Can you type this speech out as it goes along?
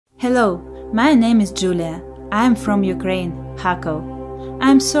Hello, my name is Yulia. I am from Ukraine, Kharkov. I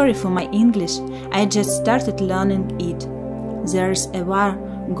am sorry for my English, I just started learning it. There is a war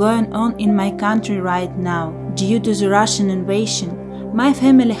going on in my country right now. Due to the Russian invasion, my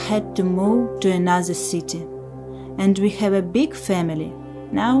family had to move to another city. And we have a big family.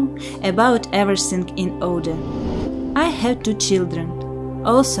 Now, about everything in order. I have 2 children.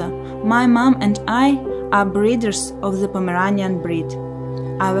 Also, my mom and I are breeders of the Pomeranian breed.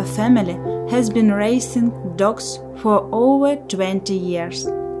 Our family has been raising dogs for over 20 years.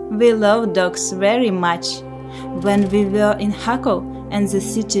 We love dogs very much. When we were in Kharkov and the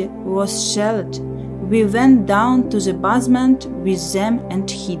city was shelled, we went down to the basement with them and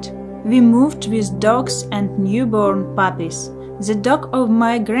hid. We moved with dogs and newborn puppies. The dog of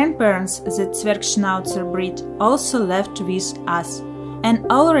my grandparents, the Zwergschnauzer breed, also left with us. And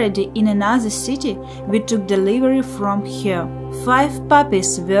already in another city we took delivery from her. 5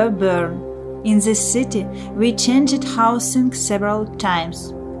 puppies were born. In this city we changed housing several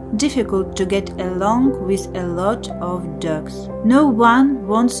times. Difficult to get along with a lot of dogs. No one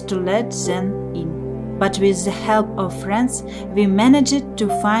wants to let them in. But with the help of friends we managed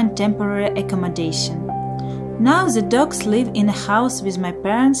to find temporary accommodation. Now the dogs live in a house with my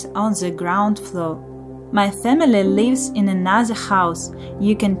parents on the ground floor. My family lives in another house.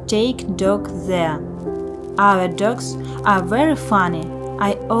 You can take dog there. Our dogs are very funny.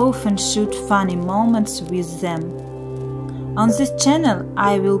 I often shoot funny moments with them. On this channel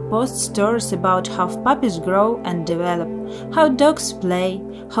I will post stories about how puppies grow and develop, how dogs play,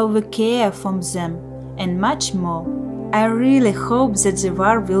 how we care for them, and much more. I really hope that the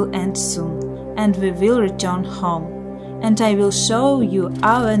war will end soon, and we will return home. And I will show you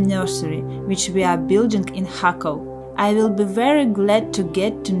our nursery, which we are building in Kharkov. I will be very glad to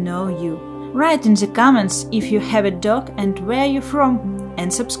get to know you. Write in the comments if you have a dog and where you're from,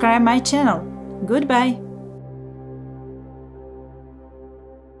 and subscribe my channel. Goodbye!